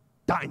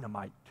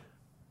dynamite.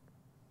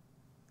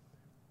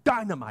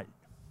 Dynamite.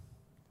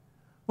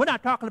 We're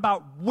not talking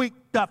about weak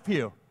stuff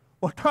here.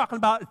 We're talking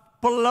about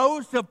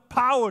explosive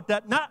power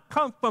that not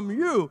comes from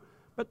you,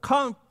 but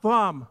comes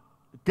from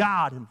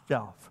God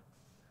himself.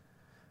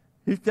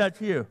 He says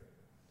here,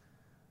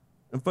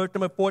 in verse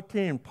number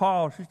 14,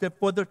 Paul, he said,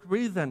 for this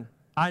reason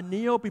I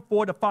kneel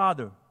before the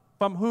Father,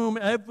 from whom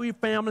every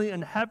family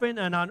in heaven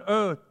and on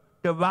earth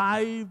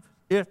derives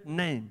its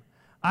name.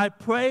 I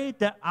pray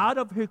that out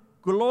of his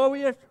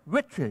glorious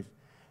riches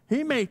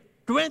he may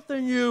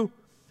strengthen you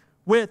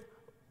with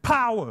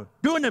power,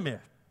 dunamis,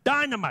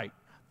 dynamite,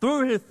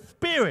 through his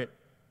Spirit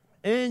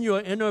in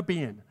your inner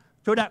being,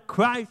 so that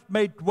Christ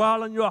may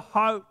dwell in your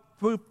heart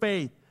through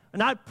faith.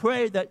 And I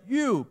pray that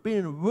you,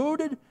 being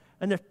rooted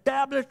and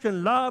established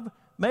in love,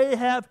 may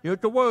have, here's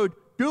the word,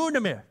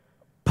 dunamis,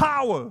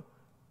 power,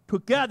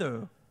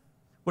 together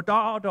with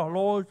all the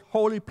Lord's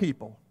holy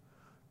people,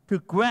 to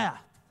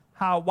grasp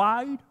how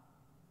wide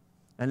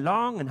and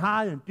long and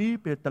high and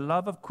deep is the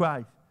love of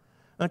Christ,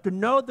 and to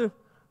know the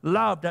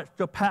love that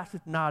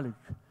surpasses knowledge,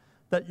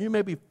 that you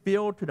may be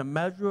filled to the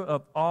measure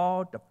of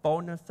all the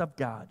fullness of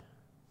God.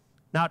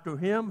 Now to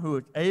him who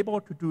is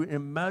able to do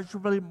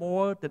immeasurably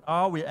more than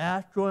all we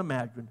ask or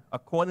imagine,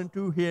 according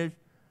to his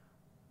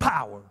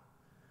power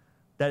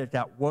that is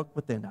at work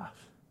within us.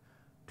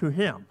 To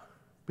him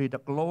be the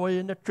glory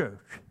in the church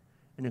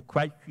and in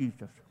Christ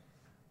Jesus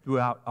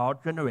throughout all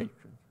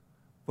generations,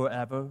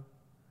 forever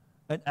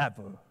and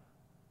ever.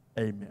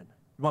 Amen.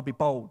 You want to be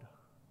bold?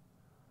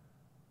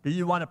 Do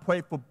you want to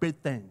pray for big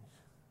things?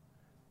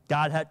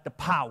 God has the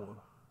power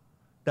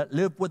that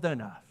lives within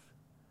us.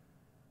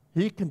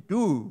 He can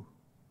do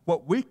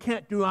what we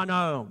can't do on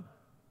our own.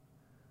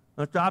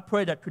 And so I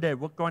pray that today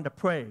we're going to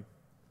pray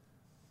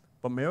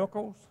for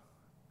miracles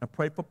and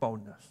pray for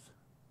boldness.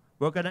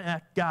 We're going to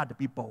ask God to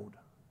be bold.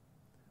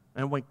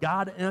 And when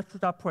God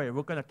answers our prayer,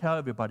 we're going to tell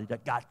everybody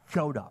that God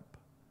showed up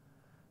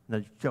and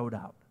that he showed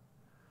out.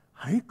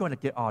 He's going to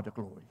get all the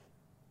glory.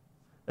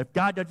 If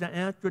God doesn't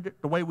answer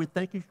it the way we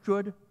think he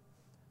should,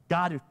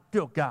 God is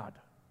still God.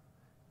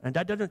 And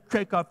that doesn't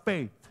shake our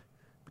faith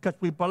because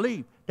we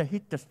believe that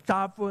he's the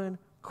sovereign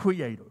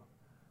creator.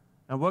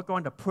 And we're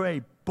going to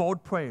pray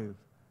bold prayers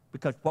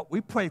because what we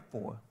pray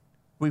for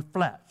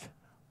reflects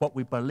what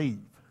we believe.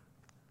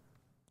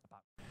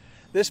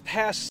 This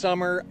past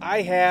summer,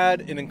 I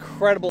had an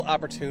incredible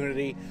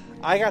opportunity.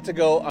 I got to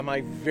go on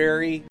my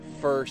very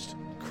first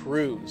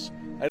cruise.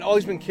 I'd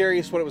always been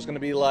curious what it was going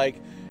to be like,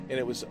 and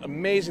it was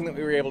amazing that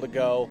we were able to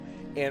go.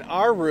 And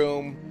our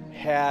room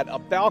had a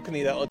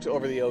balcony that looked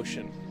over the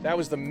ocean. That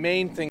was the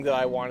main thing that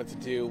I wanted to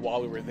do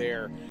while we were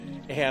there.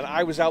 And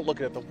I was out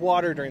looking at the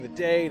water during the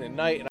day and at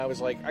night, and I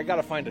was like, I got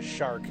to find a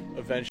shark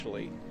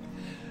eventually.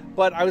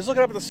 But I was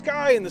looking up at the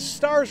sky, and the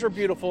stars were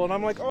beautiful, and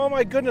I'm like, oh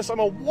my goodness, I'm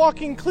a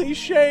walking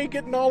cliche,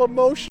 getting all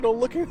emotional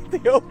looking at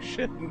the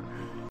ocean.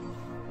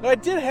 But I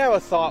did have a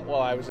thought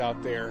while I was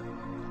out there.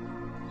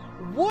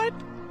 What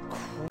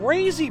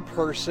crazy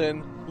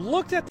person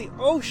looked at the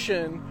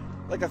ocean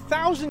like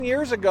 1,000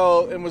 years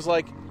ago and was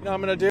like, you know what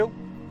I'm going to do?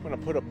 I'm going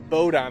to put a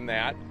boat on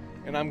that,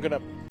 and I'm going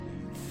to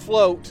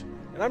float,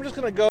 and I'm just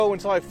going to go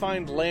until I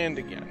find land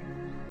again.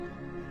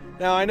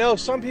 Now, I know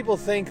some people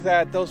think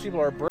that those people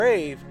are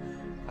brave.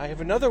 I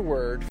have another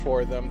word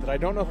for them that I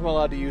don't know if I'm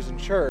allowed to use in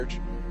church,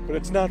 but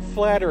it's not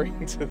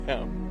flattering to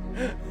them.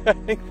 I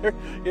think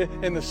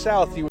in the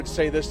South, you would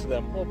say this to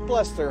them, well,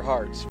 bless their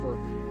hearts for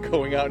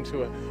going out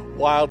into a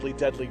wildly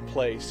deadly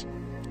place.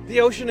 The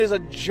ocean is a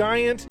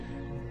giant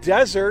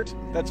desert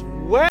that's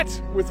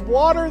wet with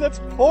water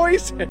that's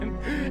poison,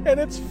 and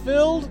it's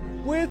filled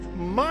with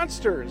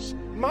monsters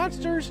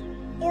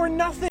or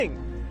nothing.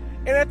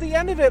 And at the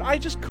end of it, I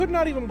just could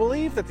not even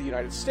believe that the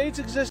United States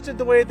existed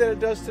the way that it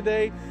does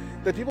today,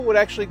 that people would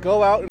actually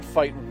go out and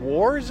fight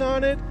wars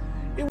on it.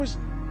 It was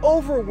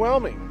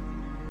overwhelming.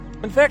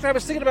 In fact, I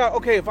was thinking about,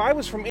 okay, if I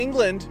was from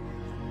England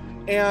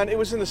and it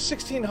was in the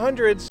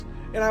 1600s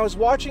and I was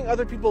watching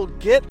other people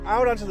get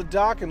out onto the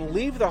dock and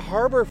leave the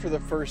harbor for the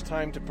first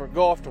time to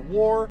go off to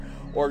war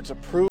or to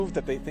prove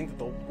that they think that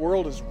the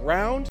world is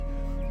round,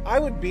 I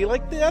would be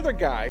like the other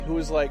guy who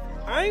was like,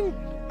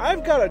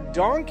 I've got a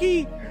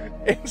donkey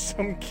and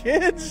some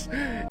kids,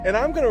 and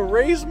I'm going to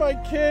raise my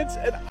kids,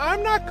 and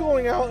I'm not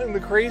going out in the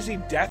crazy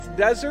death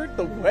desert,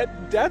 the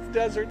wet death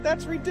desert.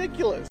 That's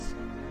ridiculous.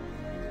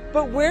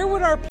 But where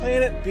would our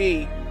planet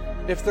be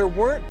if there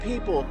weren't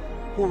people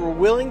who were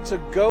willing to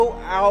go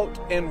out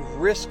and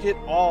risk it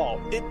all?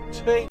 It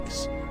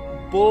takes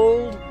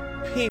bold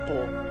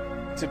people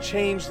to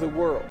change the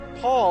world.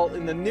 Paul,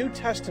 in the New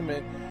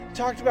Testament,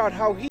 talked about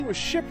how he was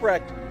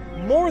shipwrecked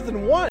more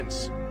than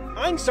once.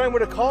 Einstein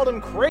would have called him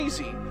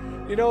crazy,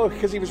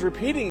 because he was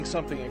repeating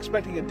something,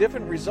 expecting a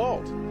different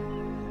result.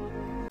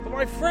 But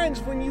my friends,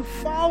 when you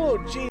follow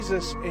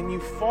Jesus and you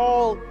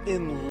fall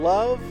in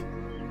love,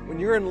 when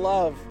you're in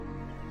love,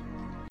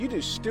 you do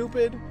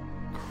stupid,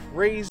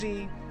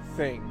 crazy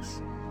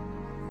things.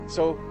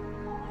 So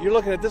you're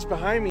looking at this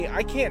behind me.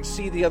 I can't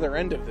see the other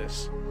end of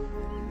this.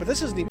 But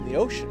this isn't even the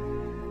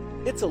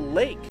ocean. It's a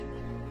lake.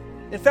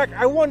 In fact,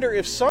 I wonder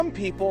if some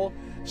people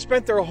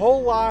spent their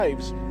whole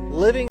lives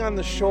living on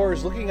the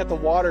shores, looking at the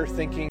water,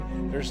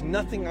 thinking there's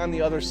nothing on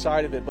the other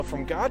side of it. But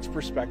from God's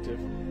perspective,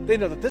 they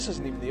know that this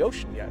isn't even the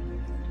ocean yet.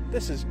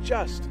 This is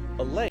just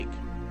a lake.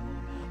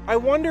 I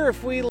wonder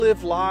if we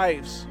live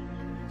lives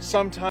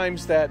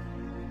sometimes that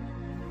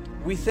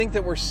we think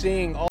that we're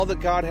seeing all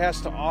that God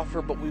has to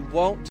offer, but we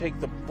won't take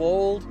the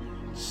bold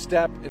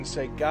step and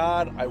say,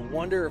 God, I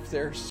wonder if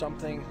there's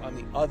something on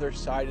the other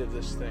side of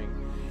this thing.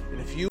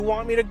 And if you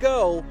want me to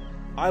go,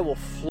 I will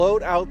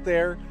float out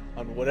there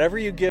on whatever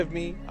you give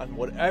me, on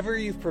whatever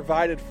you've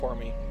provided for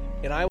me,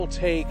 and I will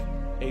take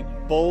a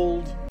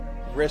bold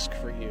risk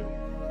for you.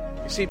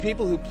 You see,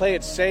 people who play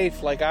it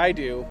safe like I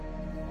do,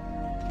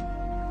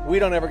 we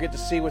don't ever get to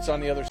see what's on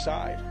the other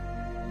side.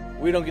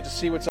 We don't get to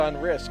see what's on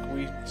risk.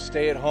 We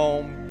stay at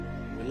home,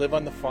 we live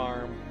on the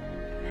farm,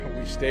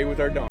 we stay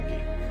with our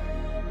donkey.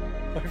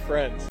 My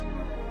friends,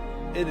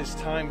 it is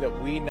time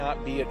that we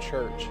not be a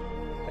church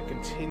that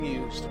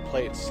continues to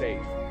play it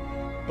safe,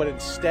 but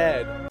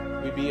instead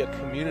we be a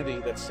community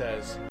that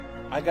says,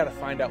 I got to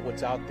find out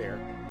what's out there,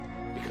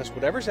 because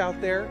whatever's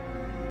out there,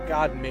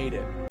 God made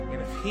it.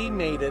 And if He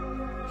made it,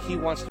 He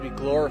wants to be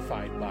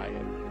glorified by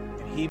it.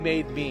 And He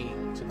made me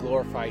to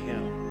glorify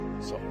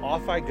Him. So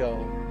off I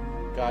go.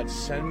 God,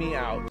 send me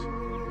out,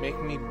 make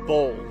me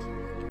bold,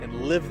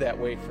 and live that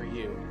way for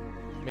you.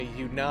 May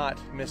you not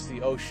miss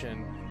the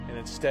ocean and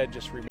instead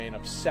just remain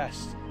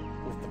obsessed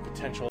with the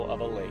potential of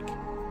a lake.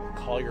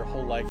 Call your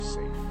whole life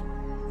safe.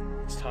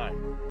 It's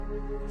time.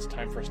 It's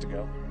time for us to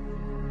go.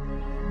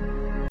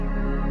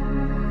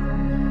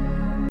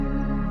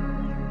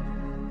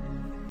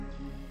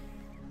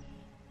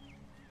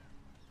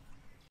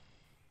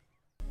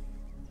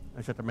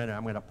 In just a minute,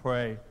 I'm going to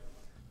pray.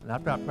 And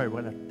after I pray,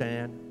 we're going to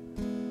stand.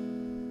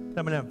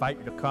 I'm going to invite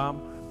you to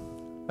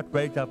come. Let's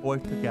raise our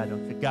voice together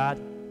and say, God,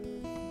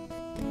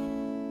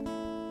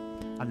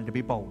 I need to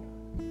be bold.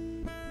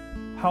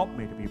 Help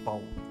me to be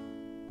bold.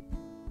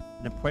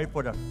 And then pray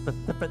for the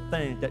specific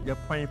things that you're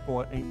praying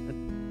for,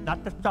 and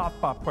not the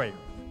softball prayers.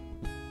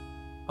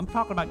 I'm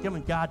talking about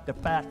giving God the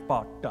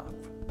fastball stuff,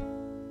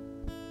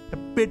 the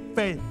big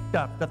faith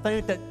stuff, the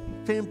things that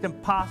seems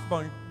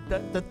impossible,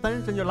 the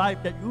things in your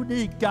life that you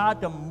need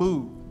God to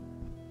move,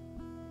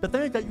 the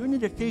things that you need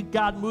to see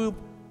God move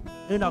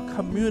in our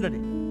community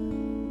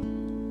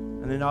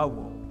and in our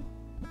world.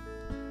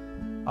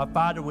 Our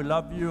Father, we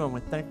love you and we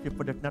thank you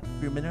for this next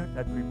few minutes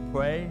as we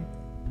pray.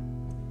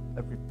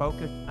 if we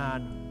focus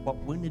on what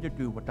we need to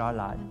do with our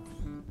lives.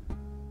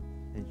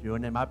 In your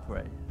name I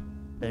pray.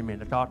 Amen.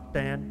 Let's all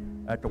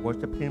stand as the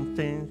worship team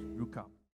sings. You come.